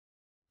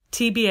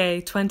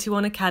TBA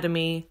 21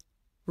 Academy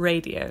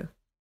Radio.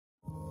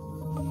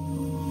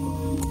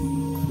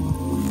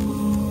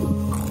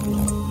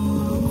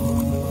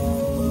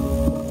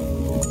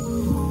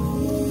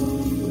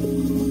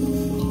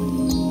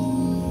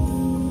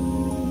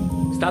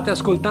 State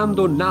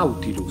ascoltando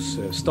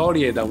Nautilus,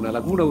 storie da una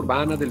laguna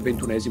urbana del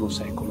XXI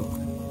secolo.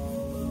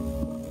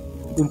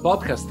 Un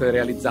podcast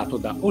realizzato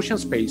da Ocean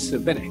Space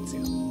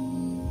Venezia.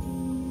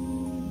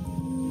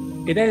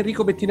 Ed è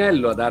Enrico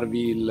Bettinello a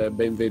darvi il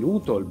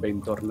benvenuto, il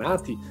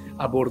bentornati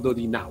a bordo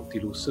di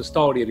Nautilus,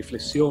 storie,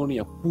 riflessioni,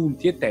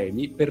 appunti e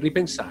temi per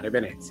ripensare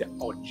Venezia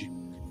oggi.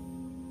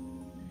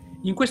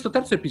 In questo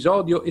terzo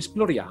episodio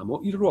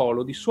esploriamo il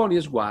ruolo di suoni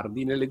e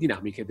sguardi nelle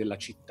dinamiche della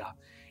città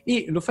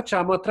e lo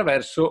facciamo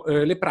attraverso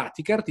le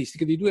pratiche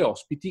artistiche di due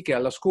ospiti che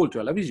all'ascolto e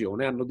alla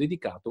visione hanno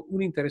dedicato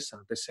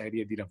un'interessante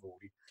serie di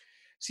lavori.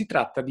 Si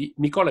tratta di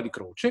Nicola Di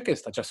Croce, che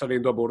sta già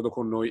salendo a bordo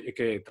con noi e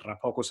che tra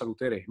poco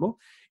saluteremo,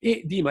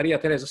 e di Maria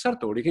Teresa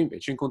Sartori, che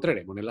invece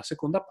incontreremo nella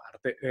seconda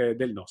parte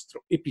del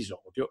nostro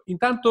episodio.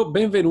 Intanto,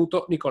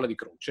 benvenuto Nicola Di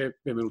Croce,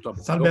 benvenuto a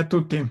bordo. Salve a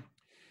tutti.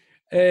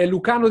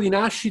 Lucano di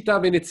nascita,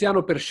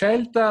 veneziano per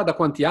scelta. Da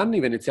quanti anni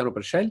veneziano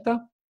per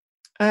scelta?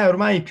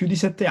 Ormai più di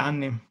 7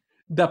 anni.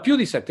 Da più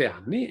di 7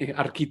 anni,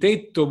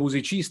 architetto,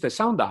 musicista e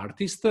sound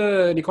artist,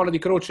 Nicola Di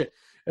Croce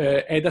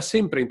è da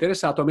sempre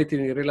interessato a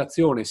mettere in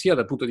relazione, sia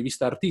dal punto di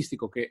vista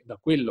artistico che da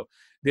quello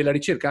della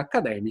ricerca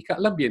accademica,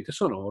 l'ambiente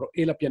sonoro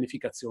e la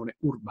pianificazione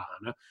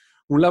urbana.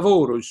 Un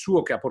lavoro, il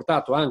suo, che ha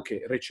portato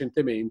anche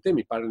recentemente,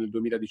 mi pare nel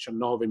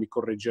 2019, mi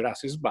correggerà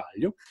se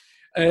sbaglio,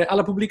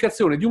 alla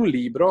pubblicazione di un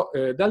libro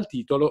dal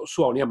titolo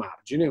Suoni a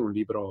margine, un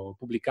libro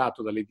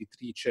pubblicato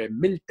dall'editrice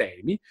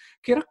Meltemi,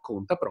 che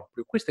racconta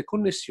proprio queste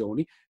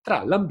connessioni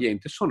tra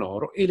l'ambiente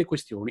sonoro e le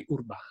questioni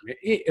urbane.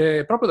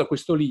 E proprio da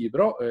questo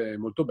libro,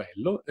 molto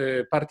bello,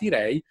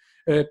 partirei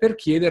per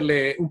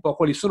chiederle un po'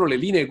 quali sono le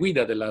linee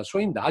guida della sua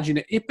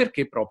indagine e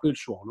perché proprio il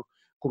suono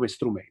come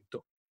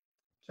strumento.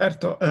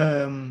 Certo,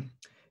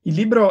 il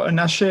libro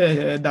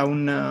nasce da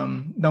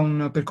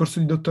un percorso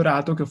di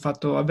dottorato che ho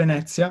fatto a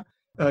Venezia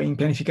in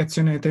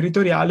pianificazione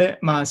territoriale,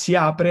 ma si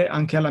apre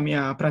anche alla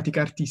mia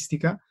pratica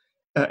artistica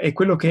e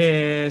quello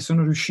che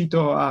sono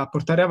riuscito a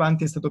portare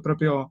avanti è stato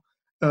proprio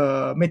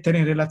mettere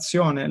in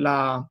relazione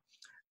la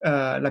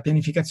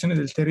pianificazione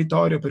del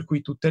territorio, per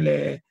cui tutte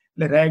le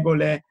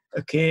regole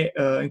che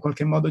in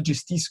qualche modo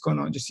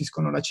gestiscono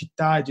la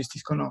città e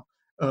gestiscono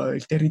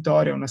il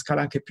territorio a una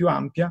scala anche più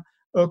ampia,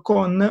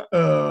 con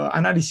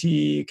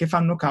analisi che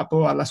fanno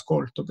capo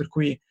all'ascolto, per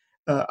cui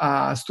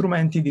a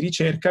strumenti di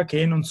ricerca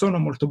che non sono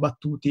molto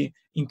battuti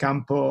in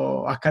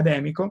campo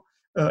accademico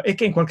e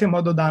che in qualche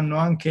modo danno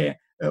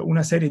anche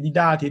una serie di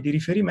dati e di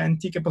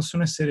riferimenti che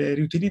possono essere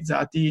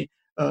riutilizzati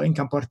in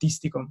campo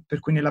artistico, per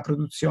cui nella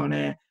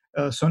produzione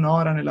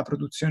sonora, nella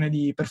produzione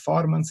di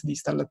performance, di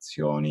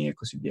installazioni e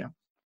così via.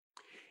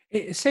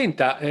 E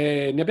senta,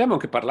 ne abbiamo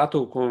anche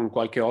parlato con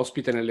qualche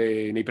ospite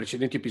nei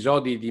precedenti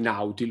episodi di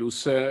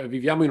Nautilus.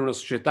 Viviamo in una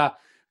società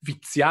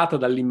viziata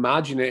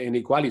dall'immagine e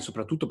nei quali,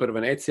 soprattutto per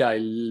Venezia,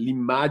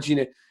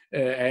 l'immagine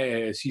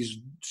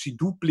si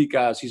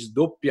duplica, si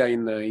sdoppia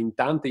in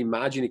tante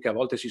immagini che a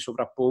volte si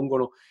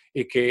sovrappongono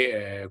e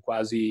che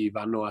quasi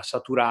vanno a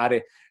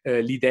saturare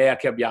l'idea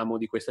che abbiamo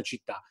di questa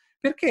città.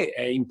 Perché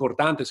è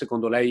importante,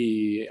 secondo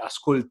lei,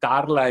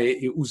 ascoltarla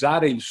e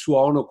usare il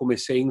suono come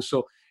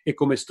senso e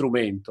come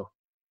strumento?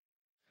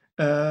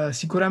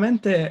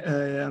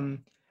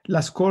 Sicuramente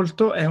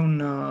l'ascolto è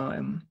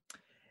uno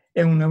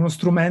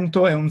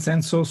strumento, è un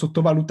senso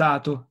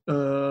sottovalutato.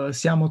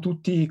 Siamo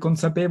tutti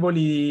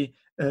consapevoli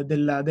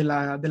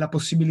della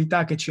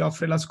possibilità che ci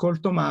offre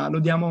l'ascolto, ma lo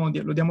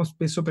diamo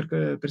spesso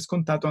per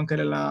scontato anche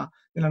nella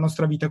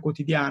nostra vita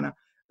quotidiana.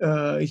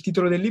 Il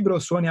titolo del libro,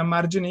 Suoni a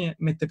margine,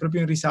 mette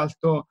proprio in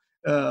risalto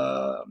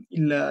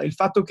il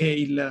fatto che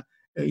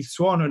il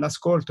suono e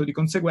l'ascolto di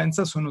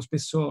conseguenza sono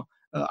spesso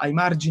ai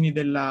margini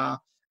della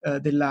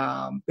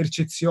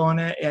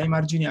percezione e ai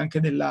margini anche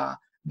della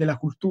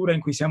cultura in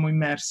cui siamo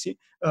immersi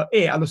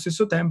e allo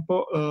stesso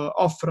tempo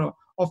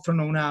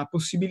offrono una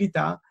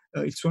possibilità,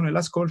 il suono e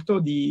l'ascolto,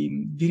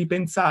 di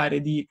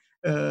ripensare, di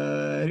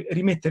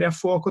rimettere a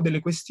fuoco delle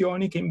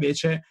questioni che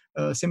invece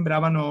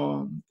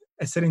sembravano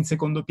essere in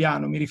secondo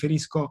piano. Mi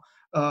riferisco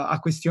a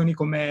questioni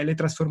come le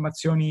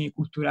trasformazioni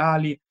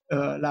culturali,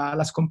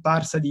 la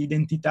scomparsa di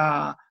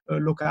identità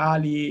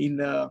locali,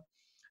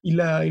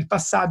 il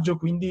passaggio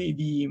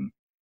quindi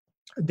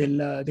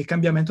del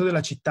cambiamento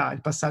della città,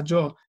 il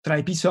passaggio tra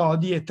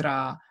episodi e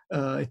tra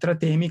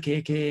temi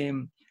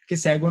che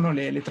seguono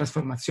le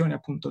trasformazioni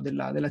appunto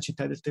della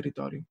città e del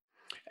territorio.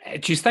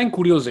 Ci sta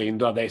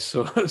incuriosendo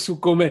adesso su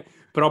come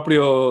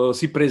proprio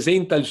si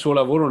presenta il suo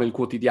lavoro nel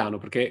quotidiano,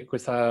 perché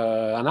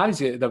questa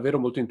analisi è davvero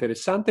molto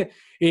interessante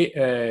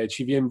e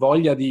ci viene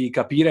voglia di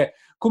capire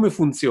come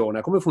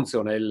funziona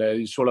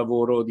il suo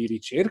lavoro di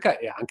ricerca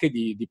e anche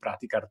di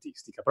pratica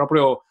artistica,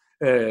 proprio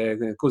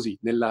così,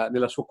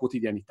 nella sua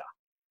quotidianità.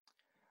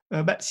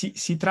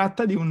 Si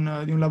tratta di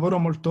un lavoro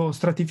molto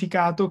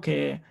stratificato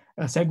che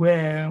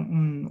segue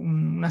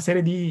una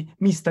serie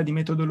mista di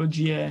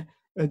metodologie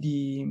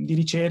di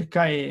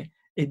ricerca e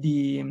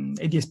di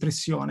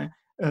espressione.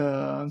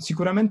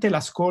 Sicuramente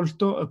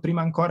l'ascolto,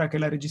 prima ancora che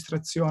la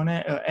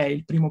registrazione, è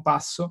il primo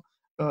passo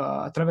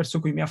attraverso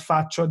cui mi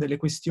affaccio a delle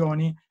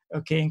questioni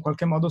che in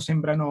qualche modo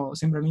sembrano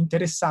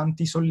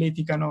interessanti,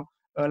 solleticano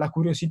la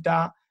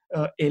curiosità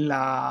e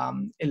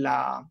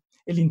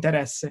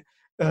l'interesse.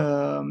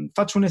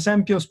 Faccio un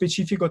esempio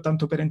specifico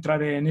tanto per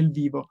entrare nel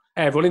vivo.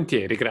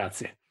 Volentieri,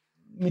 grazie.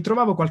 Mi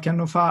trovavo qualche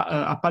anno fa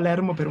a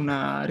Palermo per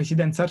una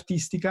residenza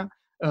artistica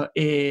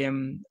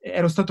e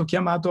ero stato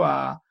chiamato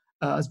a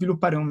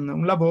sviluppare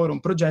un lavoro, un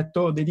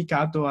progetto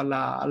dedicato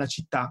alla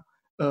città.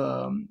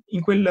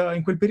 In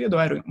quel periodo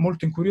ero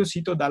molto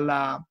incuriosito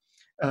dalla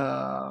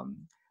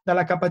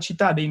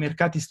capacità dei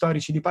mercati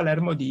storici di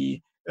Palermo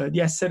di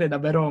essere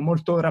davvero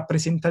molto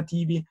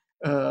rappresentativi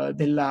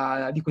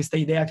di questa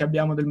idea che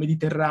abbiamo del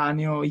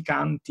Mediterraneo, i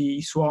canti,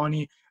 i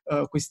suoni,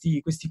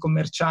 questi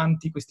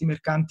commercianti, questi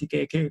mercanti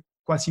che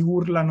quasi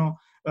urlano,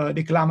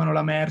 declamano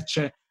la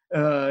merce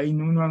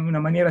in una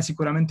maniera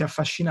sicuramente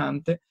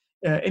affascinante,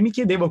 e mi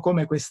chiedevo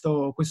come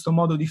questo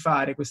modo di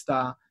fare,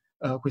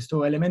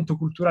 questo elemento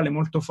culturale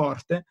molto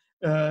forte,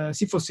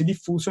 si fosse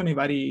diffuso nei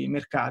vari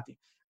mercati.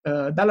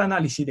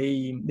 Dall'analisi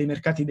dei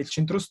mercati del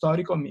centro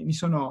storico mi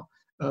sono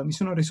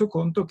reso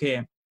conto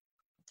che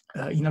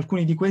in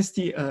alcuni di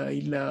questi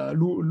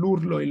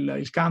l'urlo,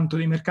 il canto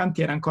dei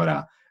mercanti era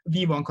ancora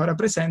vivo, ancora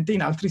presente,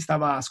 in altri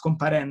stava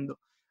scomparendo.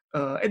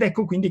 Ed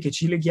ecco quindi che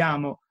ci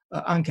leghiamo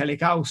anche alle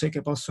cause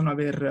che possono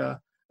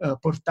aver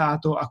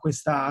portato a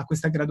questa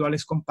graduale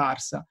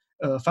scomparsa.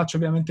 Faccio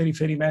ovviamente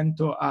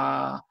riferimento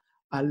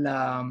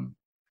al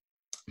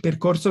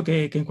percorso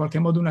che in qualche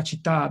modo una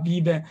città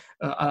vive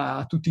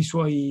a tutti i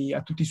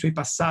suoi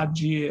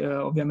passaggi.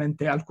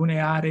 Ovviamente alcune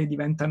aree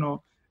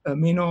diventano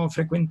meno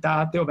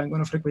frequentate o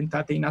vengono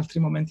frequentate in altri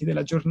momenti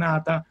della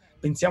giornata.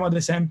 Pensiamo ad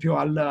esempio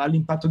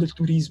all'impatto del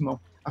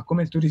turismo, a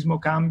come il turismo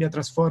cambia,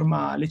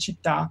 trasforma le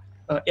città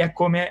e a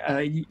come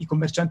i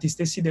commercianti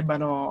stessi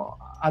debbano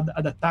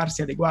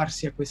adattarsi,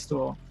 adeguarsi a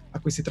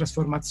queste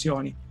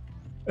trasformazioni.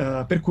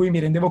 Per cui mi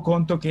rendevo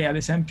conto che ad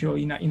esempio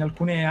in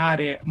alcune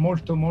aree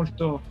molto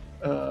molto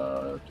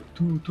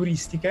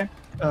turistiche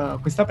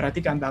questa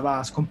pratica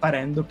andava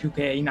scomparendo più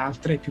che in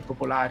altre più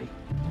popolari.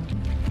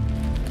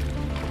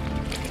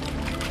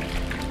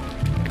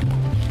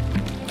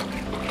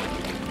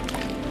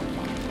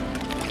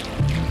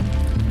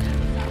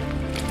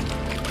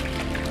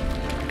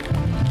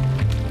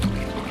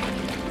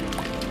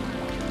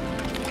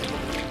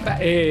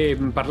 E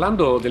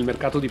parlando del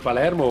mercato di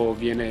Palermo,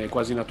 viene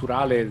quasi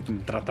naturale,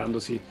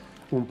 trattandosi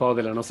un po'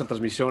 della nostra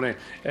trasmissione,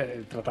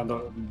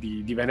 trattando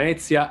di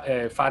Venezia,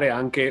 fare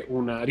anche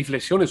una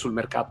riflessione sul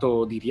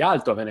mercato di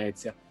Rialto a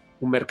Venezia,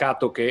 un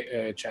mercato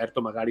che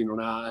certo magari non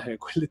ha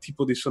quel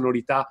tipo di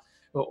sonorità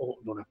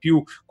o non ha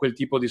più quel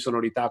tipo di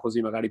sonorità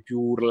così magari più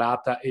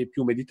urlata e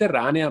più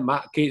mediterranea,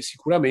 ma che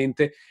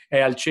sicuramente è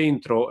al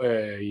centro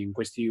in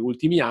questi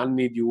ultimi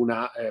anni di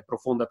una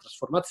profonda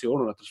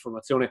trasformazione, una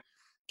trasformazione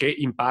che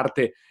in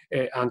parte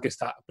anche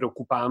sta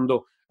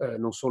preoccupando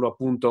non solo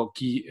appunto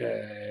chi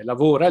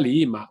lavora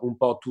lì, ma un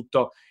po'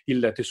 tutto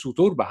il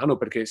tessuto urbano,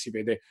 perché si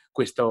vede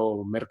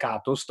questo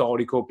mercato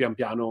storico pian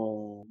piano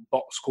un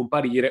po'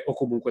 scomparire o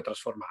comunque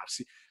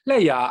trasformarsi.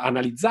 Lei ha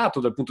analizzato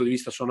dal punto di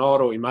vista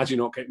sonoro,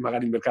 immagino che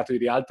magari il mercato di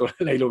Rialto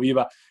lei lo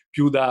viva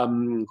più da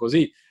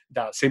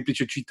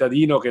semplice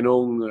cittadino che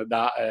non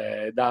da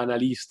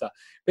analista,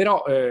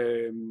 però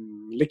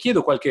le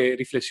chiedo qualche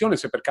riflessione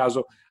se per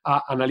caso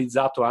ha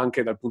analizzato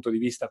anche dal punto di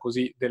vista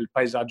così del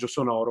paesaggio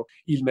sonoro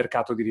il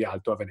mercato di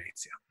Rialto a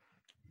Venezia.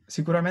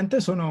 Sicuramente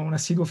sono un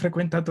assiduo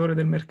frequentatore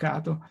del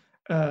mercato.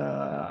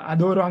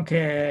 Adoro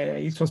anche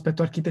il suo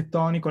aspetto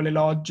architettonico, le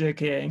logge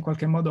che in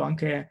qualche modo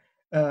anche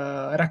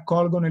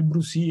raccolgono il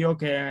brusio,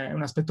 che è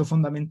un aspetto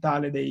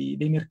fondamentale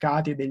dei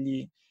mercati e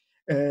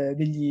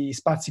degli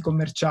spazi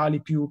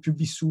commerciali più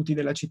vissuti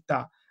della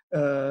città.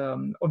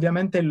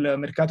 Ovviamente il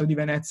mercato di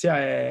Venezia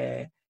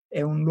è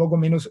un luogo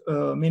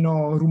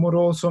meno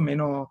rumoroso,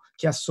 meno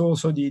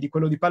chiassoso di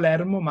quello di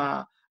Palermo,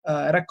 ma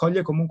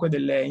raccoglie comunque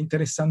delle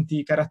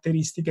interessanti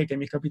caratteristiche che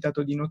mi è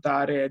capitato di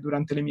notare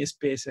durante le mie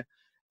spese.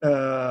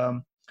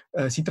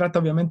 Si tratta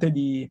ovviamente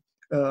di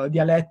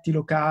dialetti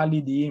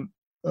locali,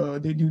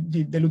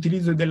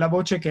 dell'utilizzo della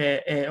voce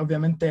che è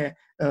ovviamente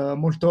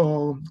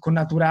molto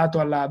connaturato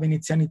alla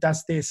venezianità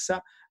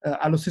stessa.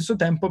 Allo stesso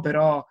tempo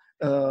però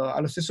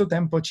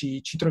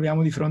ci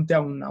troviamo di fronte a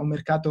un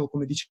mercato,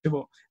 come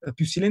dicevo,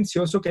 più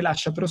silenzioso, che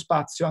lascia però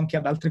spazio anche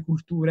ad altre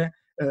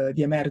culture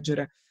di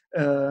emergere.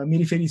 Mi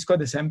riferisco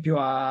ad esempio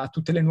a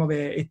tutte le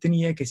nuove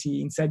etnie che si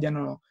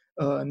insediano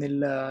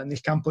nel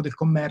campo del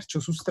commercio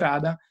su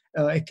strada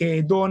e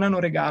che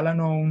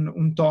regalano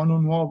un tono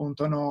nuovo, un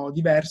tono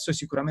diverso e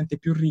sicuramente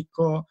più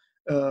ricco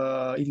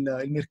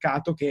il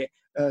mercato, che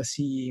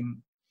si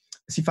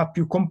fa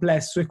più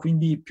complesso e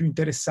quindi più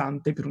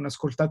interessante per un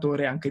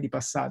ascoltatore anche di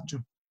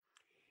passaggio.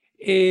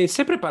 E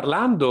sempre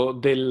parlando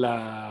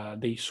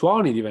dei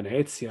suoni di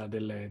Venezia,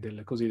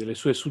 delle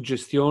sue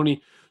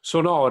suggestioni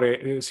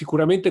sonore,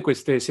 sicuramente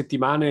queste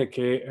settimane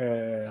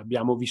che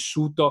abbiamo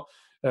vissuto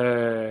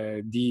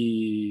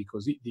di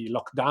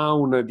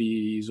lockdown,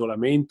 di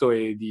isolamento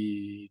e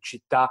di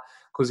città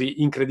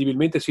così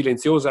incredibilmente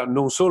silenziosa,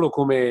 non solo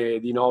come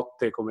di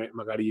notte, come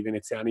magari i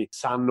veneziani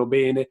sanno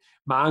bene,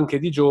 ma anche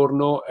di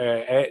giorno,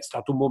 è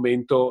stato un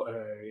momento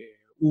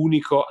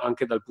unico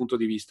anche dal punto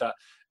di vista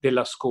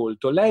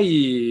dell'ascolto.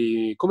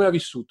 Lei come ha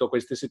vissuto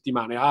queste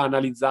settimane? Ha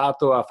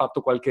analizzato, ha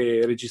fatto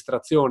qualche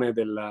registrazione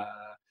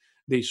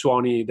dei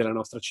suoni della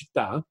nostra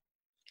città?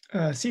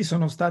 Sì,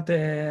 sono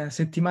state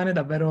settimane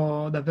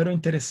davvero, davvero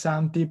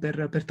interessanti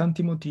per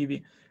tanti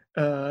motivi.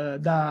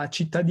 Da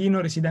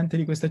cittadino residente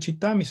di questa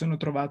città mi sono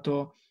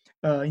trovato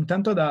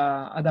intanto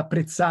ad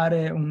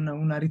apprezzare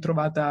una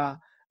ritrovata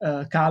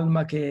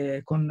calma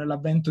che con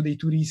l'avvento dei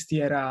turisti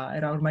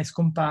era ormai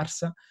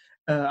scomparsa.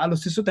 Allo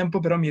stesso tempo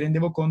però mi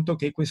rendevo conto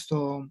che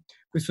questo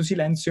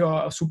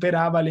silenzio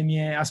superava le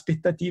mie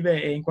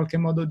aspettative e in qualche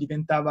modo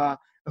diventava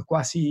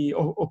quasi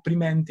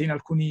opprimente in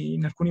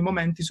alcuni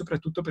momenti,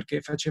 soprattutto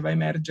perché faceva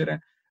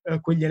emergere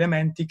quegli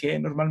elementi che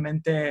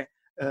normalmente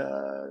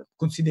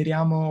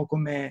consideriamo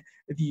come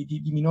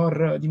di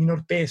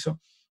minor peso.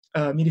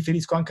 Mi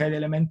riferisco anche ad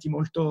elementi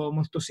molto,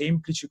 molto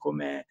semplici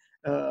come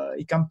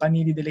i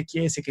campanili delle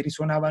chiese che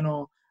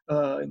risuonavano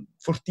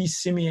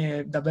fortissimi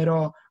e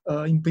davvero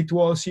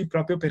impetuosi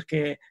proprio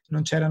perché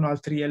non c'erano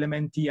altri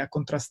elementi a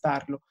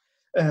contrastarlo.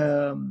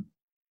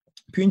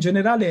 Più in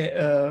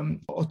generale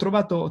ho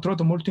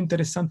trovato molto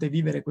interessante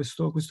vivere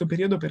questo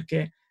periodo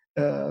perché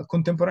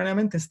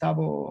contemporaneamente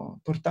sto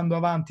portando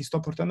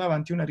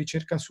avanti una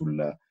ricerca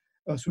sulla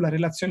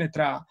relazione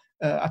tra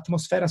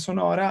atmosfera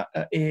sonora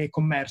e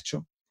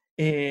commercio.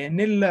 E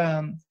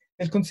nel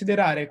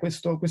considerare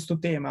questo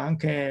tema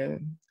anche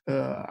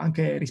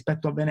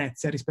rispetto a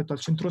Venezia, rispetto al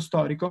centro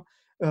storico,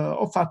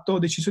 ho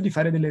deciso di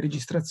fare delle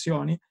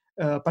registrazioni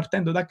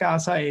partendo da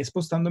casa e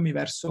spostandomi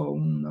verso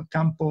un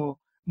campo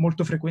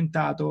molto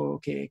frequentato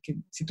che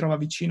si trova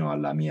vicino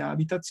alla mia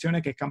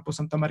abitazione, che è Campo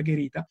Santa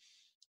Margherita.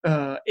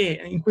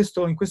 E in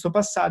questo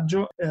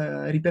passaggio,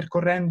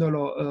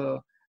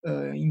 ripercorrendolo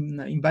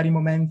in vari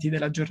momenti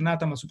della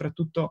giornata, ma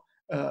soprattutto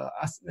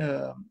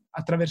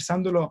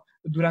attraversandolo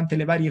durante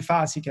le varie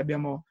fasi che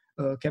abbiamo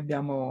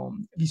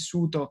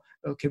vissuto,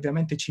 che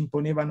ovviamente ci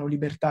imponevano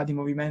libertà di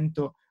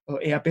movimento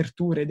e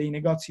aperture dei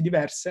negozi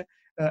diverse,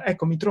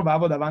 ecco, mi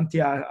trovavo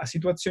davanti a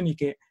situazioni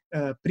che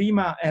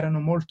prima erano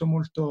molto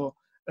molto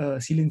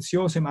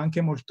silenziose, ma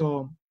anche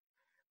molto,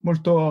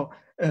 molto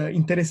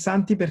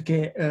interessanti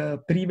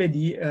perché prive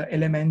di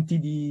elementi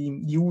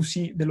di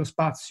usi dello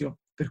spazio,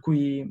 per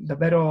cui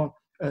davvero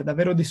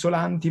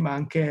desolanti, ma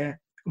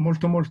anche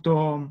molto,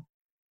 molto,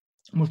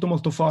 molto,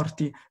 molto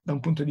forti da un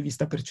punto di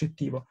vista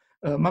percettivo.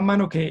 Man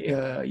mano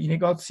che i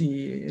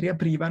negozi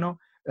riaprivano,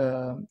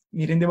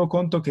 mi rendevo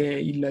conto che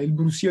il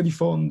brusio di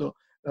fondo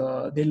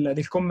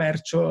del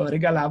commercio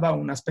regalava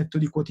un aspetto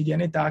di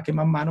quotidianità che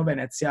man mano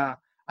Venezia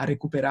ha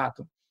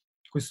recuperato.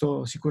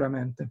 Questo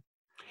sicuramente.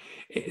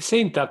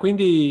 Senta,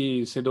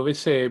 quindi se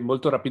dovesse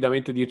molto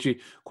rapidamente dirci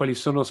quali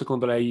sono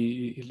secondo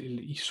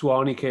lei i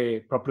suoni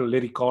che proprio le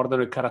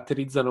ricordano e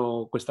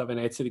caratterizzano questa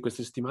Venezia di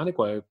queste settimane,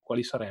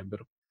 quali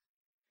sarebbero?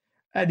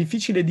 È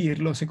difficile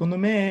dirlo, secondo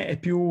me è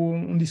più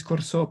un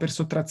discorso per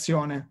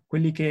sottrazione,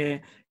 quelli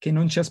che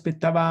non ci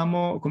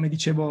aspettavamo, come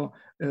dicevo,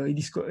 i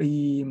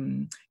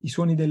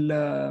suoni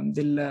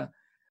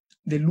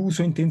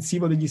dell'uso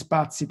intensivo degli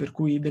spazi, per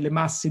cui delle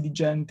masse di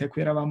gente a cui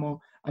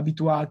eravamo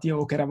abituati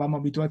o che eravamo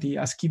abituati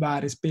a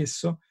schivare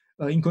spesso,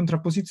 in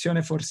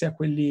contrapposizione forse a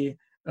quelli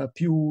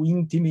più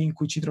intimi in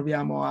cui ci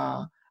troviamo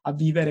a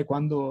vivere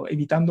quando,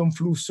 evitando un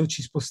flusso,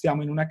 ci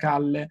spostiamo in una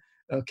calle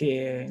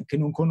che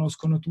non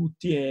conoscono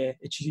tutti e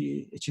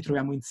ci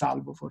troviamo in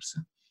salvo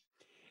forse.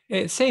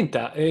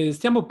 Senta,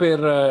 stiamo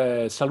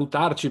per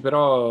salutarci,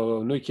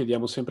 però noi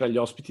chiediamo sempre agli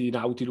ospiti di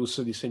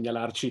Nautilus di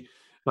segnalarci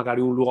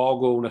magari un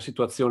luogo, una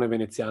situazione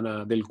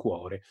veneziana del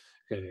cuore,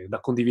 da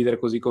condividere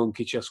così con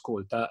chi ci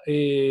ascolta.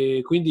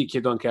 E quindi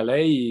chiedo anche a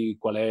lei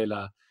qual è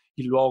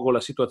il luogo, la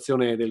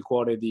situazione del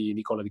cuore di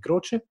Nicola di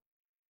Croce.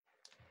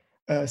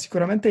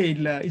 Sicuramente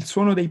il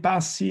suono dei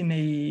passi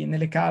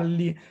nelle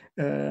calli,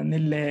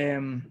 nelle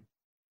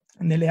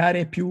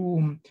aree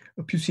più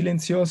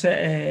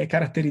silenziose è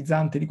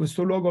caratterizzante di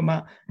questo luogo,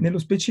 ma nello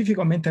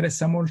specifico a me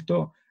interessa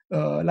molto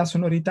la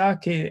sonorità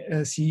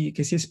che si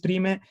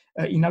esprime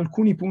in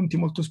alcuni punti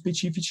molto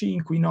specifici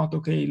in cui noto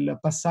che il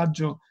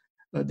passaggio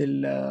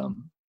del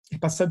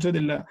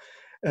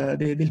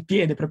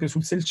piede proprio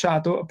sul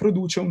selciato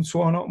produce un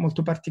suono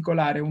molto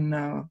particolare,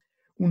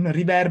 un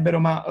riverbero,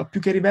 ma più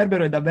che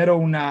riverbero è davvero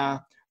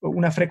una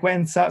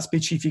frequenza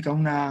specifica,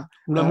 Una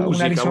una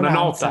musica, una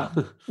nota.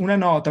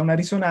 risonanza, una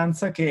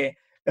risonanza che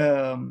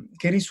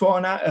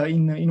risuona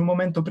in un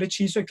momento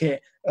preciso e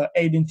che è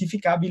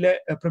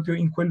identificabile proprio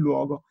in quel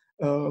luogo.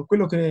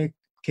 Quello che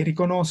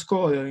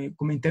riconosco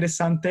come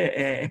interessante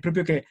è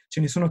proprio che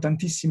ce ne sono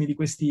tantissimi di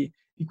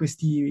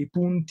questi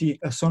punti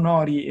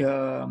sonori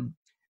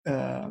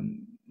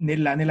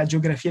nella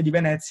geografia di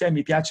Venezia e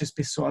mi piace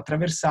spesso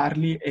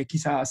attraversarli e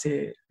chissà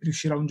se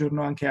riuscirò un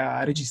giorno anche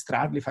a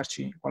registrarli,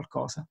 farci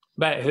qualcosa.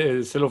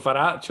 Beh, se lo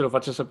farà ce lo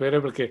faccia sapere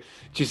perché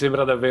ci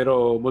sembra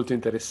davvero molto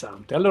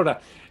interessante. Allora,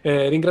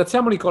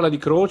 ringraziamo Nicola Di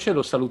Croce,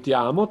 lo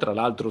salutiamo, tra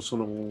l'altro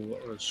sono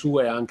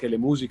sue anche le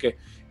musiche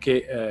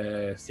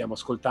che stiamo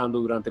ascoltando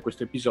durante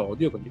questo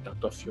episodio, che ogni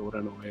tanto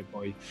affiorano e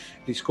poi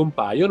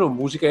riscompaiono,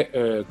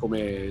 musiche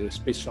come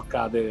spesso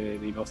accade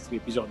nei nostri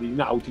episodi di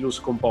Nautilus,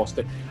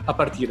 composte a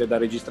partire da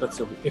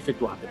registrazioni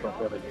effettuate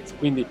proprio a Venezia.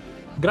 Quindi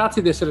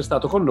grazie di essere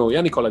stato con noi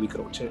a Nicola Di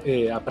Croce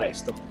e a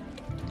presto.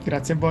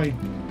 Grazie a voi.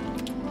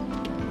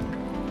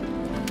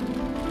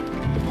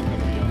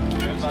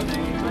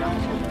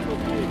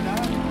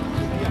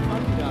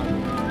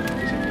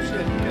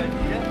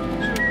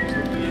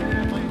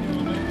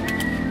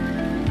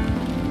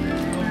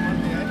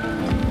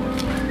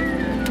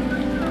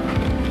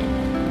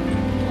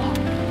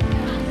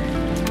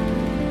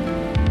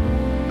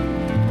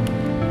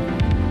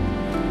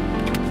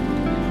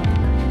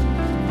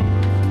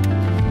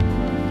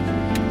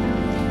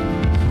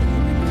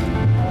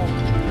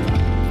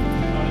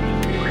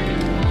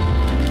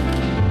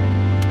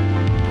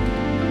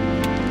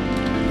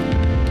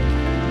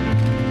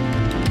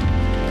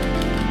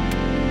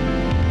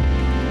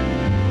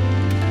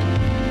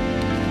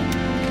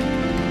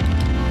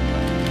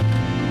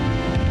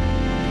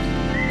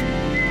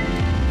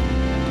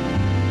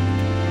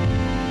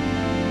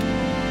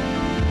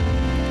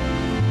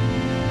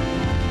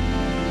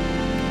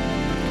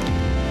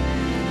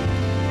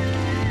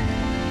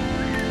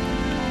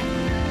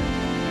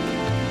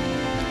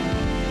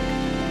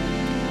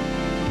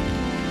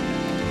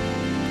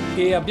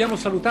 E abbiamo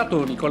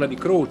salutato Nicola Di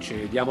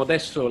Croce, diamo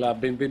adesso la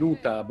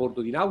benvenuta a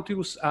bordo di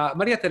Nautilus a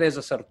Maria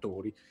Teresa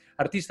Sartori,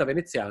 artista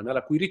veneziana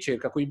la cui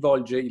ricerca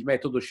coinvolge il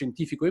metodo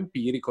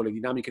scientifico-empirico, le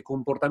dinamiche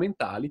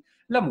comportamentali,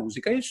 la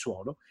musica e il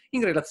suono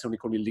in relazione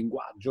con il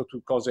linguaggio,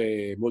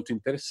 cose molto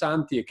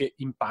interessanti e che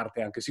in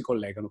parte anche si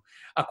collegano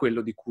a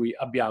quello di cui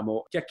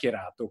abbiamo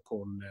chiacchierato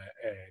con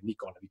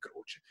Nicola Di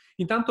Croce.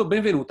 Intanto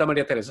benvenuta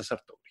Maria Teresa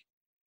Sartori.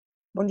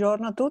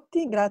 Buongiorno a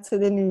tutti, grazie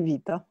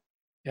dell'invito.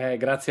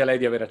 Grazie a lei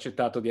di aver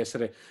accettato di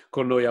essere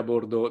con noi a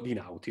bordo di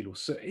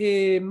Nautilus.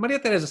 E Maria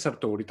Teresa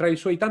Sartori, tra i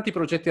suoi tanti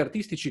progetti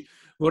artistici,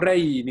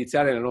 vorrei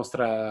iniziare la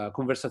nostra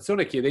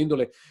conversazione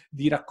chiedendole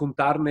di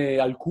raccontarne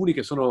alcuni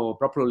che sono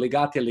proprio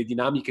legati alle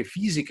dinamiche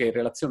fisiche e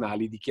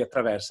relazionali di chi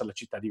attraversa la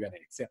città di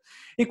Venezia.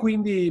 E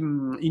quindi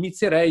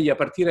inizierei a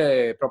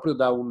partire proprio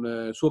da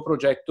un suo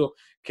progetto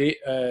che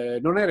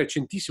non è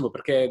recentissimo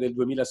perché è del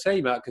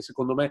 2006, ma che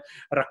secondo me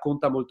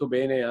racconta molto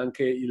bene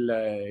anche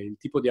il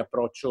tipo di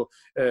approccio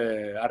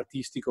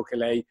artistico che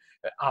lei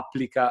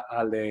applica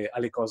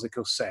alle cose che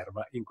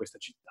osserva in questa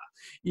città.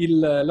 Il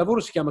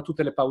lavoro si chiama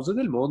Tutte le pause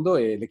del mondo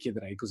e le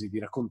chiederei così di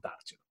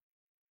raccontarcelo.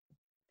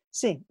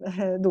 Sì,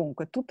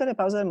 dunque, Tutte le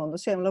pause del mondo.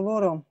 Sì, è un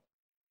lavoro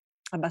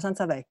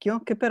abbastanza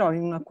vecchio che però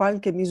in una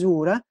qualche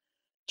misura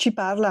ci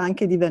parla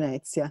anche di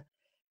Venezia.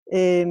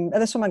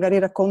 Adesso magari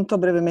racconto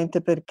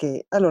brevemente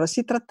perché. Allora,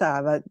 si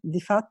trattava di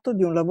fatto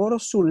di un lavoro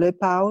sulle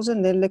pause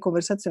nelle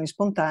conversazioni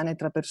spontanee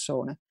tra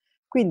persone.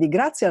 Quindi,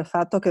 grazie al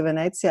fatto che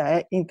Venezia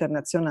è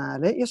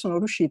internazionale, io sono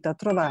riuscita a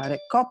trovare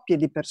coppie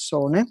di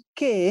persone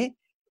che,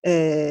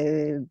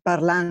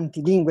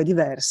 parlanti lingue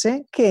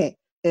diverse, che,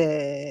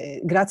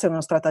 grazie a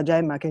uno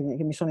stratagemma che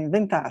mi sono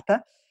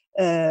inventata,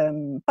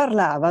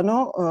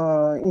 parlavano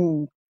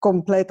in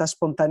completa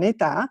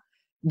spontaneità,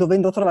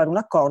 dovendo trovare un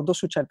accordo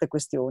su certe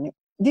questioni.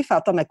 Di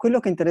fatto a me quello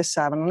che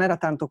interessava non era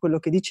tanto quello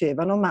che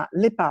dicevano, ma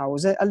le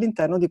pause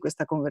all'interno di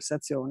questa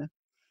conversazione.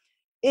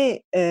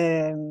 E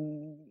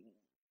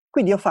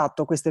quindi ho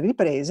fatto queste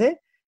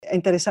riprese. È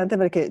interessante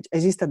perché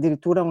esiste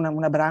addirittura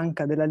una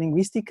branca della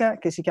linguistica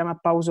che si chiama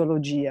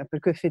pausologia, per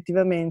cui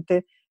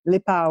effettivamente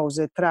le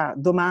pause tra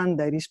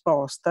domanda e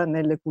risposta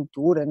nelle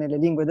culture, nelle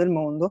lingue del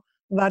mondo,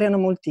 variano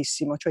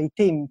moltissimo, cioè i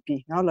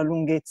tempi, no? La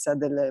lunghezza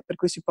per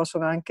cui si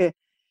possono anche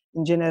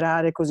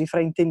generare così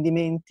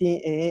fraintendimenti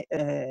e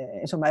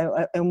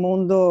insomma è un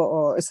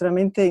mondo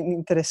estremamente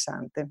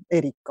interessante e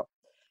ricco.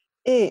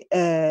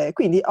 E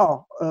quindi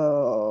ho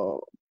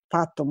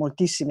fatto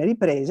moltissime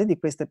riprese di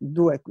queste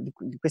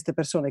di queste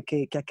persone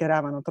che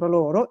chiacchieravano tra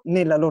loro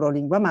nella loro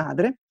lingua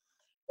madre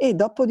e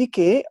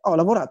dopodiché ho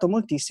lavorato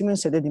moltissimo in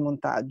sede di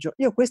montaggio.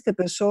 Io queste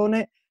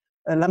persone,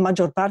 la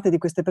maggior parte di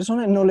queste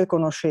persone non le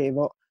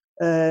conoscevo.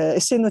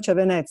 Essendoci a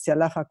Venezia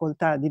la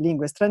facoltà di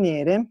lingue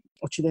straniere,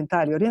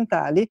 occidentali e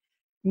orientali,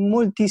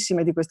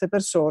 moltissime di queste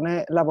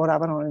persone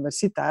lavoravano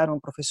all'università, erano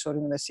professori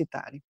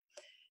universitari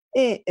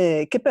e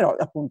che però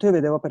appunto io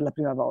vedevo per la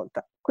prima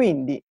volta.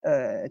 Quindi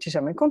ci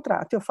siamo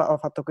incontrati, ho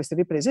fatto queste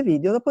riprese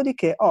video,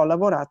 dopodiché ho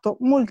lavorato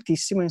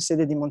moltissimo in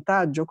sede di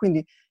montaggio,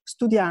 quindi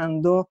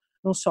studiando,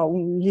 non so,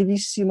 un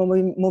lievissimo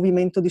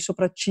movimento di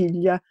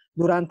sopracciglia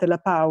durante la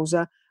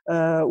pausa,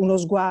 uno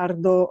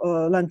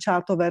sguardo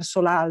lanciato verso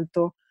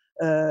l'alto,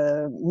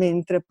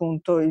 mentre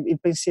appunto il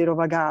pensiero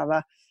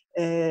vagava.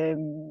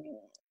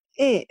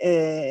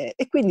 e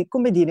quindi,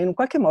 come dire, in un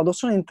qualche modo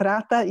sono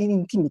entrata in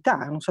intimità,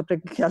 non saprei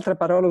che altra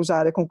parola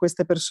usare, con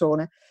queste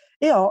persone,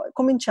 e ho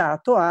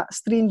cominciato a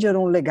stringere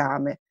un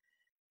legame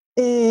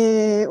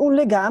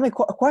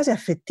quasi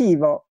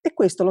affettivo. E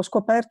questo l'ho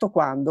scoperto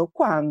quando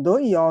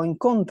io ho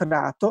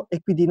incontrato,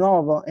 e qui di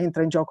nuovo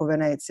entra in gioco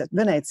Venezia.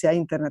 Venezia è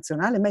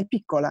internazionale ma è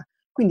piccola,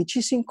 quindi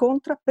ci si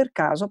incontra per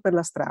caso per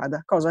la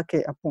strada, cosa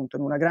che appunto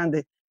in una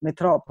grande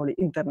metropoli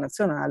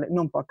internazionale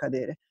non può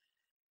accadere.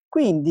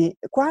 Quindi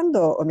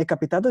quando mi è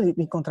capitato di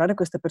incontrare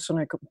queste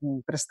persone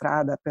per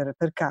strada,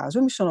 per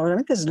caso, mi sono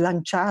veramente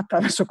slanciata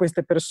verso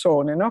queste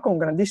persone, no? Con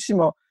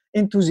grandissimo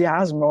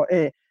entusiasmo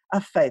e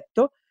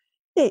affetto,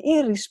 e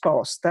in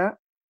risposta,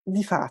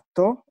 di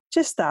fatto,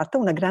 c'è stata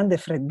una grande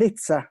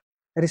freddezza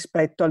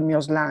rispetto al mio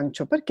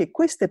slancio, perché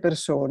queste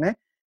persone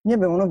mi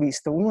avevano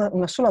visto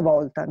una sola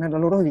volta nella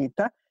loro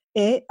vita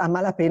e a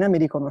malapena mi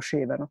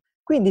riconoscevano.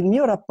 Quindi il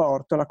mio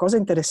rapporto, la cosa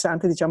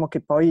interessante, diciamo,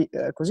 che poi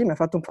così mi ha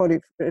fatto un po'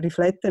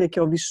 riflettere, che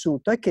ho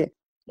vissuto, è che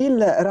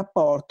il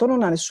rapporto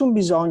non ha nessun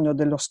bisogno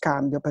dello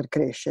scambio per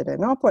crescere,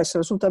 no? Può essere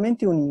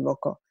assolutamente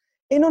univoco,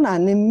 e non ha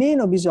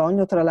nemmeno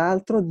bisogno, tra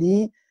l'altro,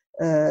 di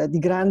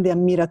grande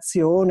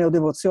ammirazione o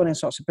devozione. Non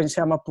so, se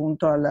pensiamo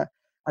appunto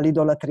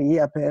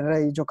all'idolatria per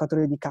i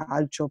giocatori di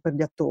calcio, per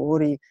gli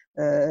attori,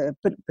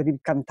 per i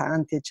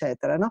cantanti,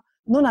 eccetera, no?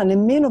 Non ha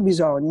nemmeno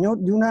bisogno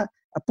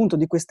appunto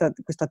di questo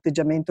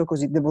atteggiamento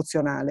così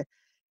devozionale.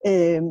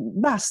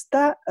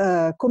 Basta,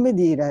 come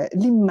dire,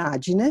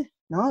 l'immagine,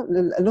 no?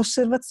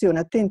 L'osservazione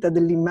attenta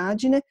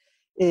dell'immagine,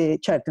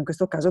 certo in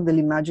questo caso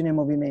dell'immagine in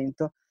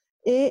movimento,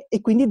 e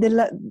quindi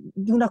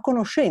di una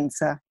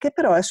conoscenza che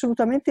però è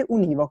assolutamente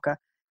univoca.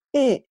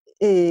 E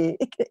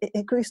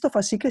questo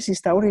fa sì che si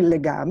instauri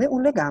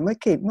un legame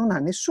che non ha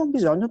nessun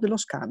bisogno dello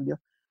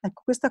scambio.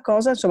 Ecco, questa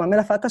cosa, insomma, me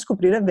l'ha fatta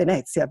scoprire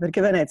Venezia,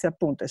 perché Venezia,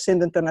 appunto,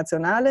 essendo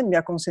internazionale, mi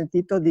ha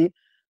consentito di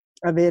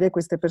avere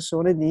queste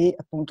persone,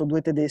 appunto,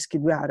 2 tedeschi,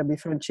 2 arabi,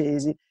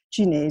 francesi,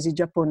 cinesi,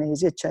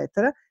 giapponesi,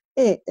 eccetera,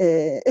 e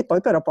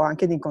poi però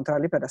anche di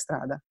incontrarli per la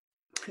strada.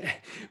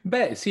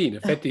 Beh, sì, in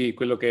effetti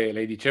quello che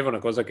lei diceva è una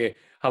cosa che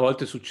a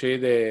volte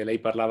succede. Lei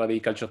parlava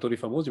dei calciatori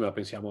famosi, ma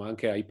pensiamo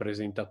anche ai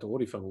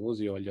presentatori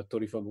famosi o agli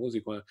attori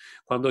famosi,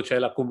 quando c'è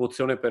la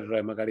commozione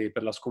magari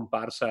per la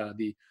scomparsa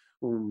di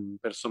un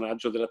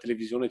personaggio della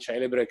televisione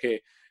celebre,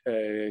 che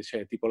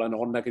c'è tipo la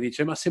nonna che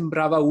dice: ma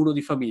sembrava uno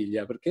di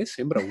famiglia. Perché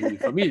sembra uno di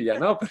famiglia,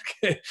 no?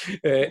 Perché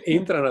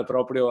entrano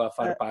proprio a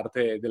far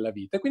parte della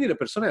vita. E quindi le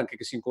persone anche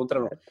che si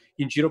incontrano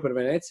in giro per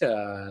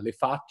Venezia, le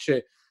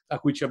facce a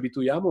cui ci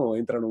abituiamo,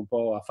 entrano un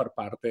po' a far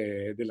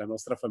parte della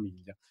nostra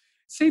famiglia.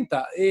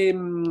 Senta,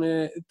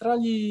 tra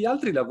gli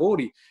altri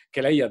lavori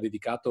che lei ha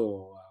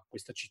dedicato a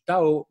questa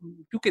città, o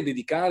più che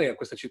dedicare a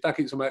questa città,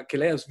 che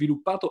lei ha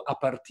sviluppato a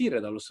partire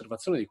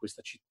dall'osservazione di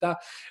questa città,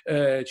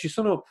 ci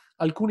sono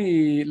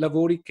alcuni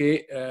lavori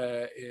che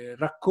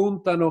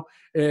raccontano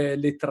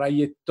le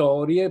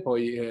traiettorie.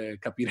 Poi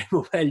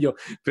capiremo meglio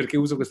perché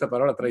uso questa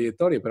parola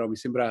traiettorie, però mi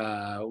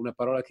sembra una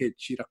parola che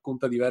ci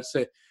racconta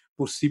diverse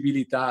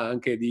possibilità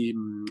anche di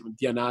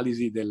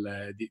analisi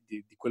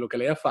di quello che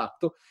lei ha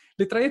fatto,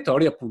 le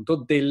traiettorie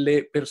appunto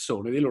delle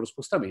persone, dei loro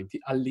spostamenti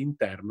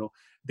all'interno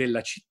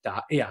della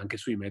città e anche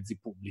sui mezzi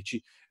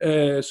pubblici.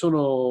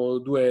 Sono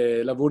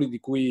 2 lavori di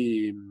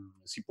cui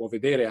si può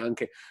vedere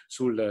anche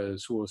sul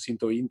suo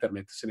sito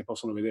internet, se ne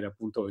possono vedere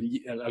appunto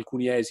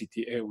alcuni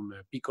esiti e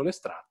un piccolo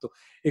estratto,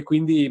 e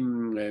quindi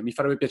mi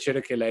farebbe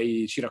piacere che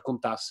lei ci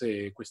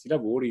raccontasse questi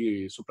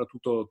lavori,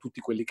 soprattutto tutti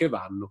quelli che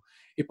vanno,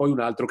 e poi un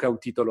altro che ha un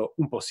titolo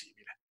un po'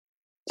 simile.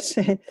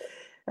 Sì,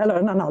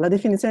 allora no, la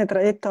definizione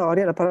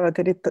traiettoria, la parola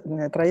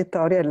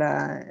traiettoria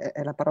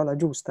è la parola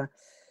giusta.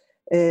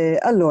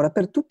 Allora,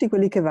 per tutti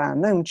quelli che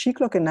vanno, è un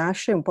ciclo che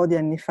nasce un po' di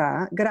anni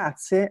fa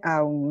grazie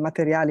a un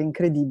materiale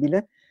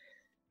incredibile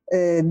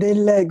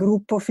del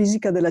gruppo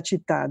Fisica della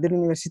Città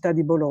dell'Università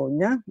di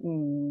Bologna,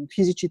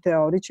 fisici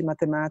teorici,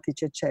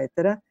 matematici,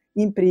 eccetera,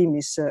 in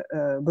primis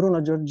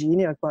Bruno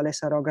Giorgini, al quale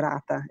sarò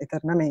grata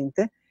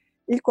eternamente,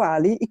 i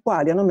quali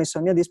hanno messo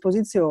a mia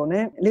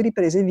disposizione le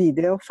riprese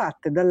video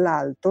fatte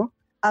dall'alto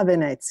a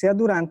Venezia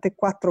durante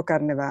 4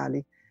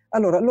 carnevali.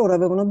 Allora, loro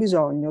avevano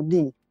bisogno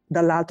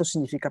dall'alto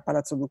significa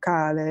Palazzo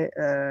Ducale,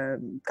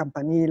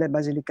 Campanile,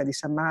 Basilica di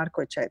San Marco,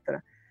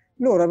 eccetera.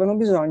 Loro avevano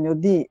bisogno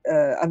di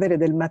avere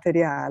del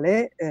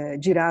materiale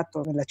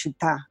girato nella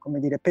città, come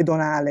dire,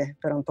 pedonale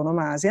per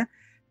antonomasia,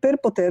 per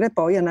poter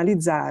poi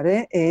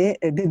analizzare e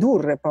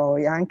dedurre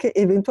poi anche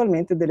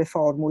eventualmente delle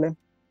formule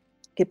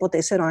che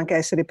potessero anche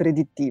essere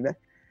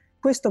predittive.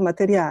 Questo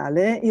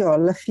materiale io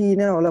alla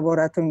fine ho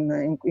lavorato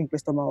in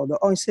questo modo.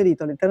 Ho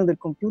inserito all'interno del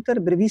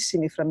computer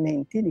brevissimi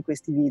frammenti di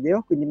questi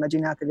video, quindi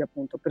immaginatevi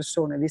appunto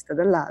persone viste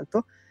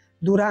dall'alto,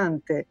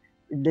 durante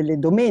delle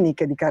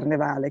domeniche di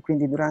carnevale,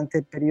 quindi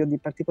durante periodi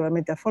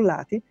particolarmente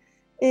affollati,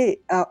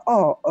 e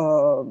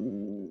ho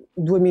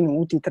 2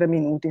 minuti, 3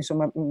 minuti,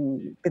 insomma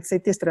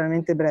pezzetti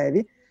estremamente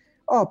brevi.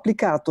 Ho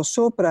applicato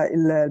sopra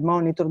il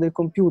monitor del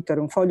computer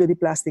un foglio di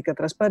plastica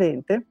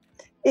trasparente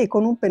e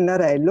con un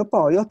pennarello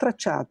poi ho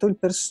tracciato il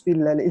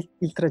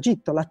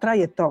tragitto, la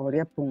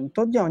traiettoria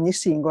appunto di ogni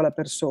singola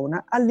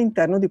persona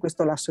all'interno di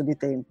questo lasso di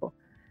tempo.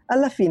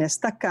 Alla fine,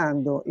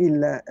 staccando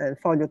il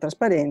foglio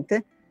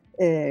trasparente,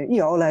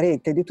 io ho la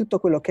rete di tutto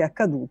quello che è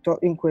accaduto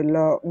in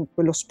quello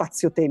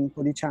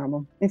spazio-tempo,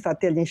 diciamo.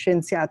 Infatti agli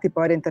scienziati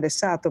poi era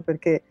interessato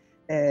perché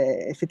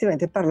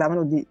effettivamente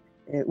parlavano di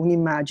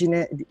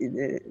un'immagine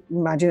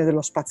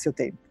dello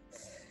spazio-tempo.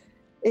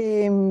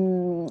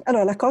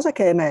 Allora, la cosa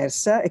che è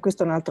emersa, e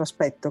questo è un altro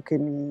aspetto che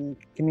mi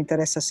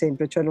interessa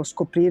sempre, cioè lo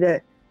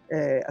scoprire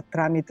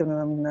tramite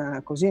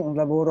un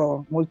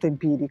lavoro molto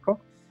empirico,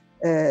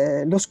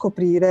 lo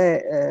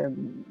scoprire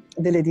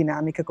delle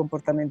dinamiche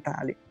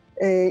comportamentali.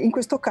 In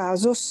questo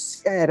caso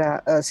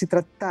si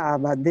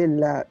trattava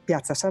della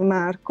Piazza San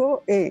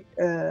Marco e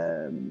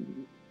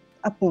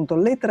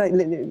appunto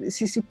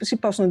si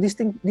possono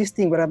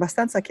distinguere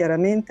abbastanza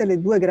chiaramente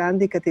le due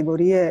grandi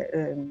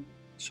categorie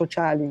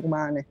sociali,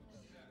 umane,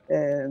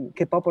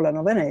 che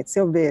popolano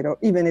Venezia, ovvero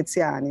i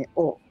veneziani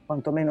o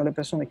quantomeno le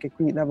persone che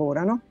qui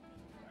lavorano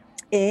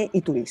e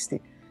i turisti.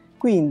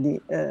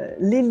 Quindi le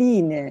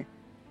linee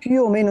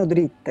più o meno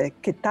dritte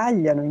che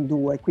tagliano in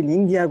due, quindi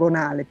in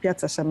diagonale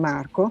Piazza San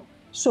Marco,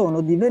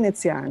 sono di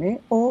veneziani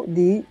o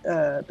di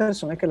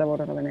persone che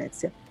lavorano a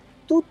Venezia.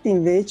 Tutti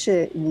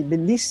invece i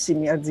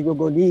bellissimi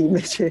arzigogoli,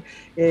 invece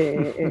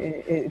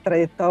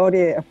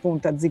traiettorie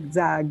appunto a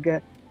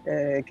zig-zag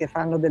che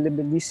fanno delle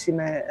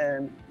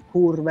bellissime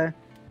curve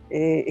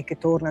e che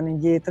tornano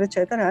indietro,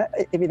 eccetera,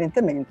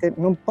 evidentemente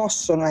non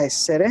possono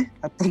essere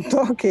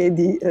appunto che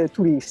di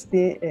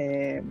turisti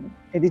e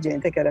di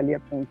gente che era lì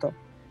appunto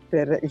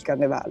per il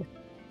carnevale.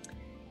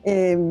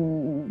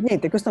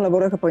 Niente, questo è un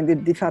lavoro che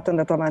poi di fatto è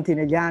andato avanti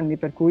negli anni,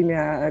 per cui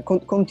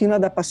continua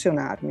ad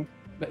appassionarmi.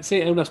 Beh, sì,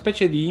 è una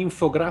specie di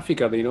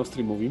infografica dei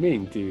nostri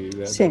movimenti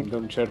Sì. da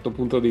un certo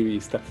punto di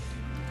vista.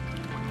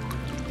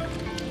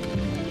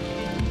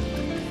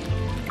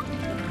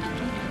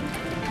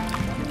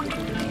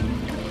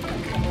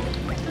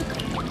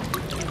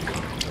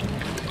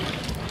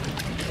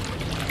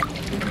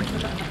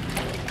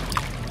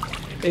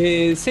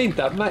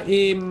 Senta, ma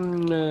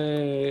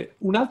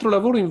un altro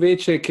lavoro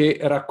invece che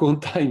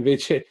racconta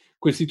invece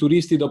questi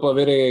turisti dopo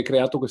aver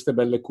creato queste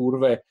belle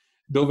curve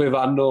dove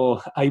vanno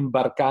a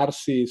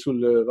imbarcarsi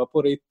sul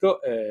vaporetto,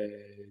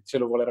 ce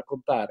lo vuole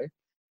raccontare?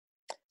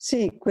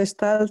 Sì,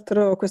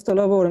 questo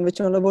lavoro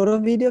invece è un lavoro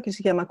video che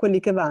si chiama Quelli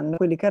che vanno,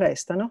 quelli che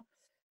restano.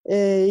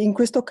 In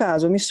questo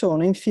caso mi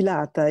sono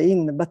infilata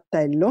in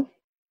battello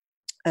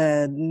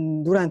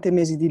durante i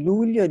mesi di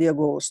luglio e di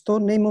agosto,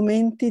 nei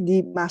momenti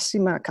di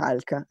massima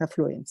calca,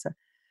 affluenza.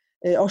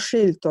 Ho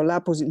scelto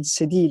il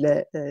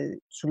sedile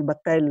sul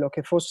battello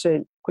che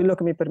fosse quello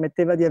che mi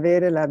permetteva di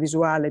avere la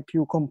visuale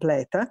più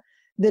completa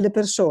delle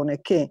persone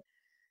che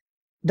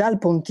dal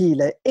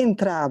pontile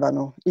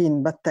entravano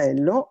in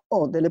battello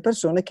o delle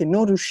persone che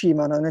non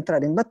riuscivano ad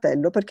entrare in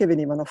battello perché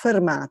venivano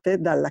fermate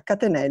dalla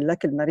catenella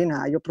che il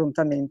marinaio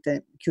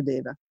prontamente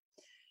chiudeva.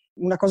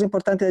 Una cosa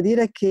importante da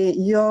dire è che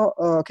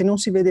che non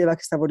si vedeva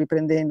che stavo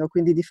riprendendo,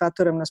 quindi di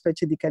fatto era una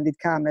specie di candid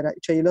camera,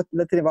 cioè io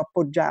la tenevo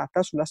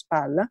appoggiata sulla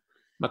spalla.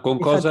 Ma con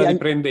cosa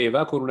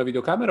riprendeva? Con una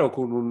videocamera o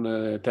con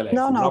un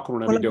telefono? No, con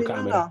una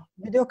videocamera.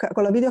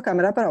 Con la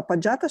videocamera però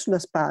appoggiata sulla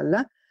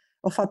spalla.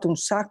 Ho fatto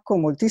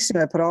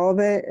moltissime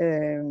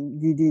prove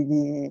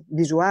di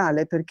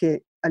visuale,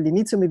 perché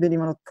all'inizio mi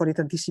venivano fuori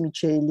tantissimi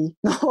cieli,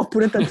 no?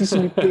 Oppure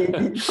tantissimi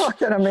piedi, no?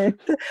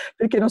 Chiaramente,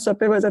 perché non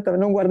sapevo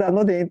esattamente, non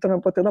guardando dentro, non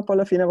potevo, dopo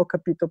alla fine avevo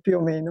capito più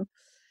o meno.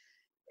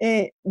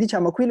 E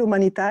diciamo, qui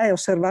l'umanità è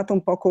osservata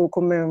un po'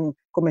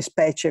 come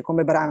specie,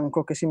 come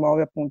branco, che si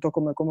muove appunto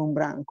come un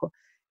branco.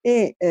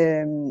 E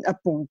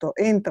appunto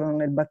entrano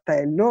nel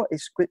battello e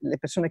le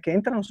persone che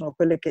entrano sono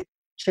quelle che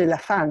ce la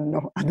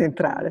fanno ad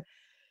entrare.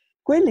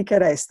 Quelli che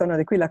restano,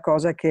 ed è qui la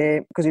cosa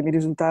che così mi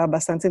risultava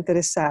abbastanza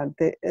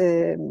interessante,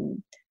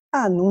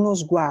 hanno uno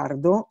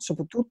sguardo,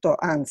 soprattutto,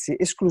 anzi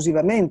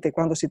esclusivamente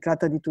quando si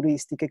tratta di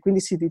turisti, che quindi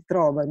si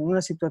ritrovano in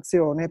una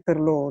situazione per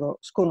loro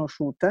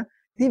sconosciuta,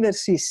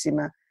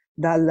 diversissima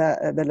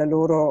dalle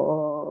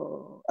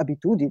loro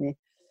abitudini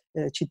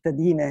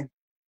cittadine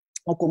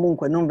o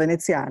comunque non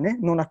veneziane,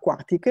 non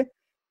acquatiche,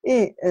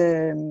 e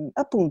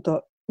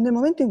appunto nel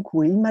momento in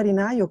cui il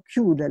marinaio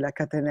chiude la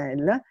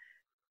catenella,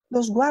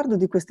 lo sguardo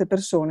di queste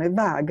persone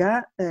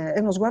vaga, è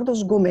uno sguardo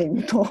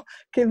sgomento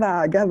che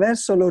vaga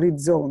verso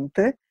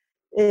l'orizzonte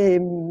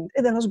ed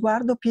è uno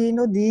sguardo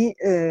pieno di,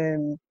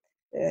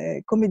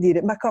 come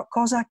dire, ma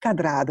cosa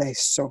accadrà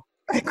adesso?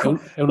 Ecco,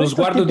 è uno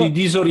sguardo di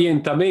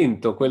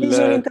disorientamento.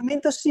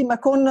 Disorientamento sì, ma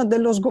con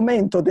dello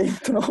sgomento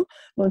dentro,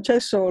 non c'è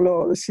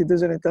solo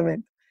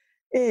disorientamento.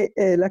 E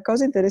la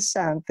cosa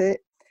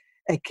interessante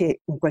è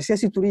che un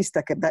qualsiasi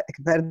turista che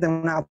perde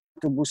un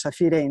autobus a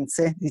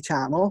Firenze,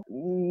 diciamo,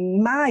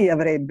 mai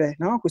avrebbe,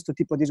 no, questo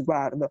tipo di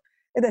sguardo.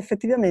 Ed è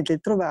effettivamente il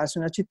trovarsi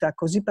in una città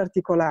così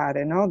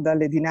particolare, no,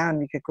 dalle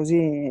dinamiche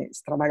così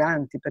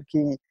stravaganti per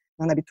chi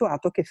non è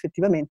abituato, che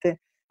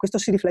effettivamente questo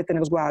si riflette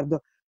nello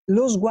sguardo.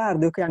 Lo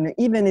sguardo che hanno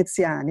i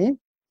veneziani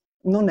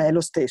non è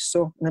lo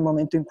stesso nel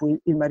momento in cui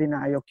il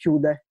marinaio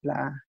chiude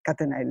la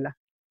catenella.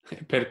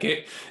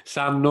 Perché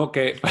sanno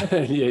che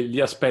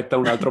gli aspetta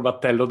un altro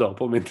battello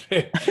dopo,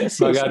 mentre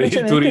Sì, magari il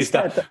semplicemente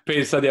turista aspetta.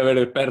 pensa di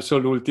aver perso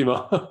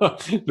l'ultima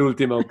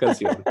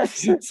occasione.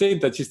 Sì.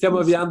 Senta, ci stiamo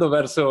avviando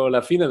verso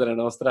la fine della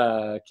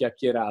nostra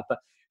chiacchierata,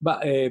 ma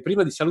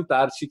prima di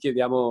salutarci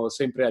chiediamo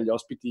sempre agli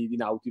ospiti di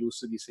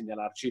Nautilus di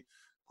segnalarci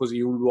così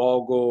un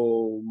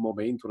luogo, un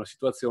momento, una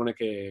situazione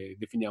che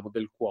definiamo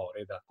del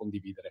cuore da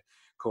condividere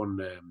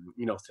con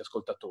i nostri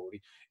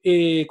ascoltatori.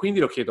 E quindi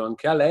lo chiedo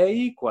anche a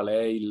lei, qual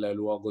è il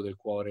luogo del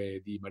cuore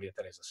di Maria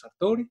Teresa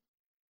Sartori?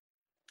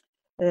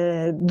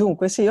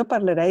 Dunque, sì, io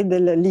parlerei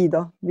del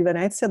Lido di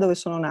Venezia, dove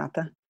sono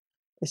nata.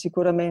 E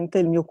sicuramente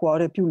il mio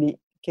cuore è più lì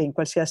che in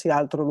qualsiasi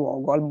altro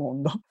luogo al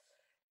mondo.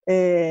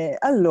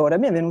 Allora,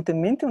 mi è venuta in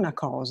mente una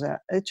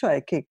cosa, e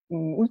cioè che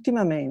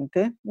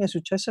ultimamente mi è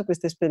successa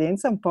questa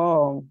esperienza un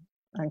po'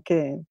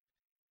 anche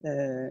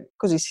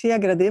così, sia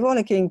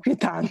gradevole che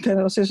inquietante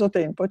nello stesso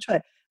tempo.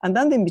 Cioè,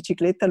 andando in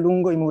bicicletta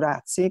lungo i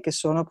Murazzi, che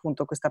sono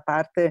appunto questa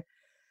parte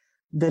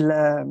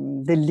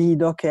del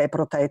Lido che è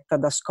protetta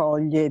da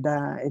scogli e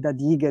da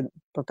dighe,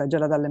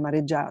 proteggerla dalle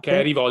mareggiate. Che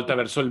è rivolta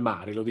verso il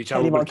mare, lo È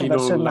diciamo per rivolta chi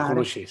verso il non la mare.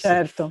 conoscesse.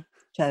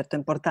 Certo, è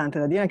importante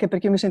da dire, anche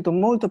perché io mi sento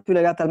molto più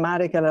legata al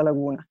mare che alla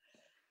laguna.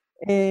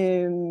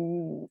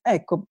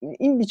 Ecco,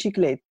 in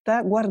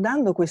bicicletta,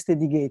 guardando queste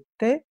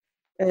dighette,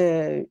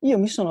 io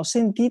mi sono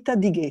sentita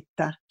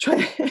dighetta, cioè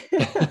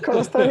una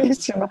cosa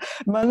stranissima,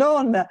 ma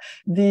non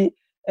di,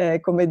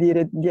 come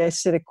dire, di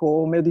essere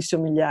come o di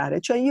somigliare,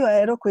 cioè io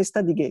ero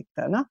questa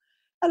dighetta, no?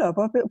 Allora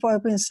poi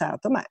ho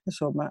pensato, ma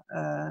insomma,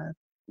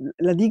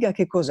 la diga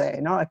che cos'è,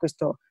 no?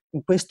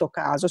 In questo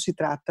caso si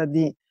tratta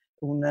di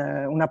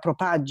una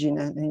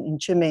propaggine in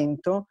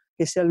cemento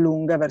che si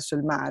allunga verso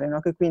il mare, no?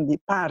 Che quindi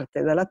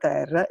parte dalla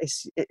terra e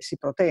si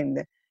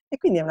protende. E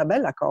quindi è una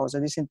bella cosa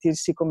di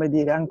sentirsi, come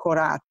dire,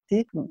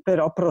 ancorati,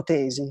 però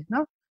protesi,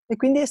 no? E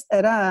quindi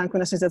era anche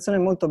una sensazione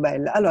molto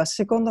bella. Allora,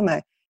 secondo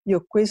me,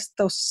 io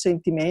questo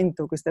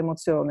sentimento, questa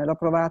emozione l'ho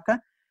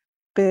provata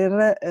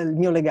per il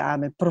mio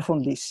legame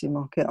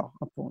profondissimo che ho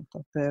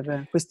appunto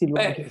per questi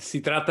luoghi. Beh, si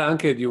tratta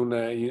anche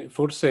di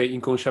forse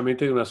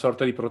inconsciamente di una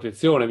sorta di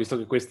protezione, visto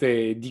che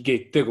queste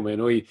dighette, come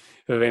noi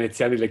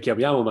veneziani le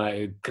chiamiamo, ma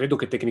credo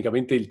che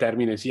tecnicamente il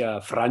termine sia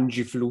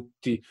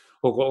frangiflutti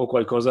o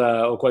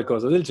qualcosa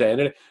del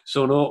genere,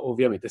 sono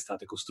ovviamente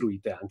state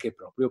costruite anche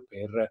proprio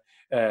per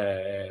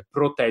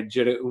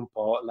proteggere un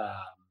po'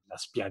 la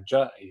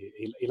spiaggia e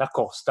la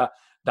costa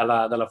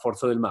dalla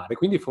forza del mare.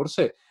 Quindi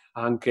forse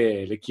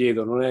anche, le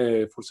chiedo, non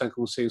è forse anche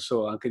un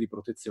senso anche di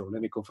protezione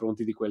nei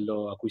confronti di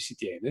quello a cui si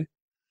tiene?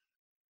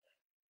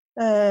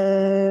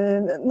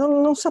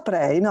 Non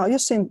saprei, no,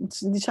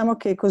 diciamo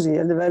che così,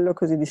 a livello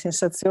così di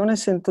sensazione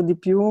sento di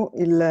più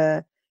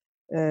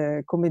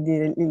come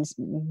dire,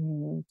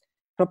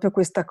 proprio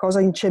questa cosa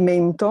in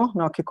cemento,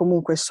 no, che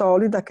comunque è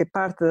solida, che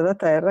parte dalla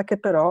terra, che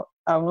però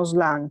ha uno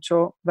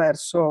slancio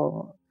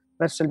verso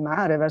il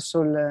mare,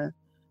 verso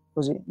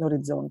così,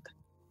 l'orizzonte.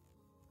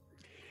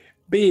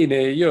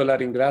 Bene, io la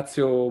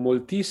ringrazio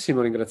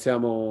moltissimo,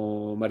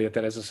 ringraziamo Maria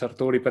Teresa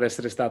Sartori per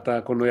essere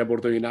stata con noi a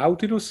bordo di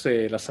Nautilus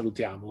e la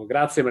salutiamo.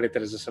 Grazie Maria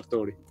Teresa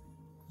Sartori.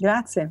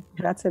 Grazie,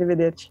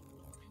 arrivederci.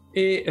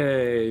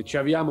 E ci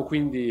avviamo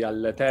quindi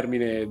al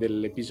termine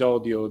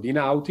dell'episodio di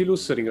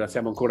Nautilus.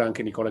 Ringraziamo ancora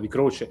anche Nicola Di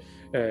Croce,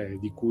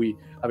 di cui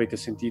avete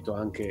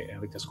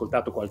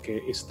ascoltato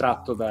qualche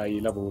estratto dai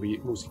lavori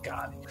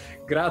musicali.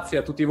 Grazie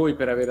a tutti voi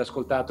per aver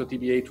ascoltato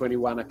TBA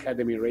 21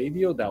 Academy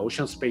Radio da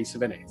Ocean Space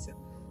Venezia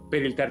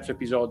per il terzo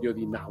episodio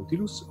di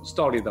Nautilus,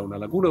 storie da una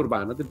laguna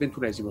urbana del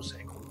XXI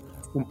secolo.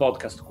 Un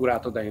podcast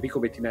curato da Enrico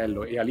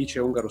Bettinello e Alice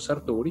Ongaro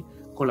Sartori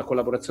con la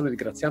collaborazione di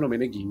Graziano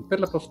Meneghin per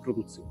la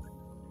post-produzione.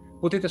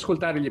 Potete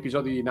ascoltare gli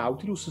episodi di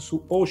Nautilus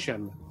su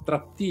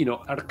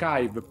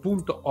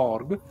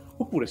ocean-archive.org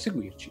oppure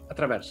seguirci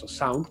attraverso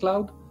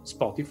SoundCloud,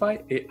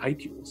 Spotify e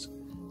iTunes.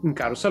 Un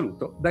caro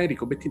saluto da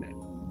Enrico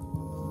Bettinello.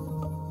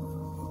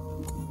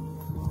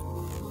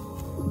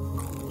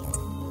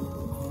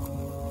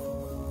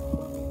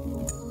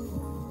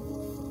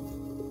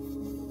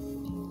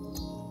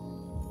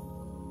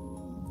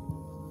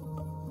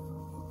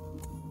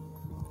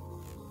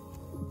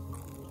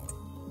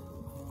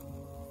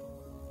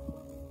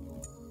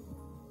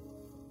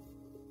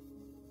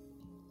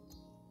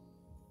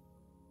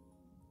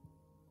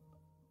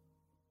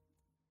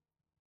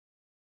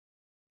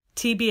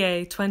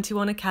 TBA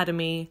 21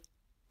 Academy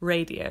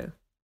Radio.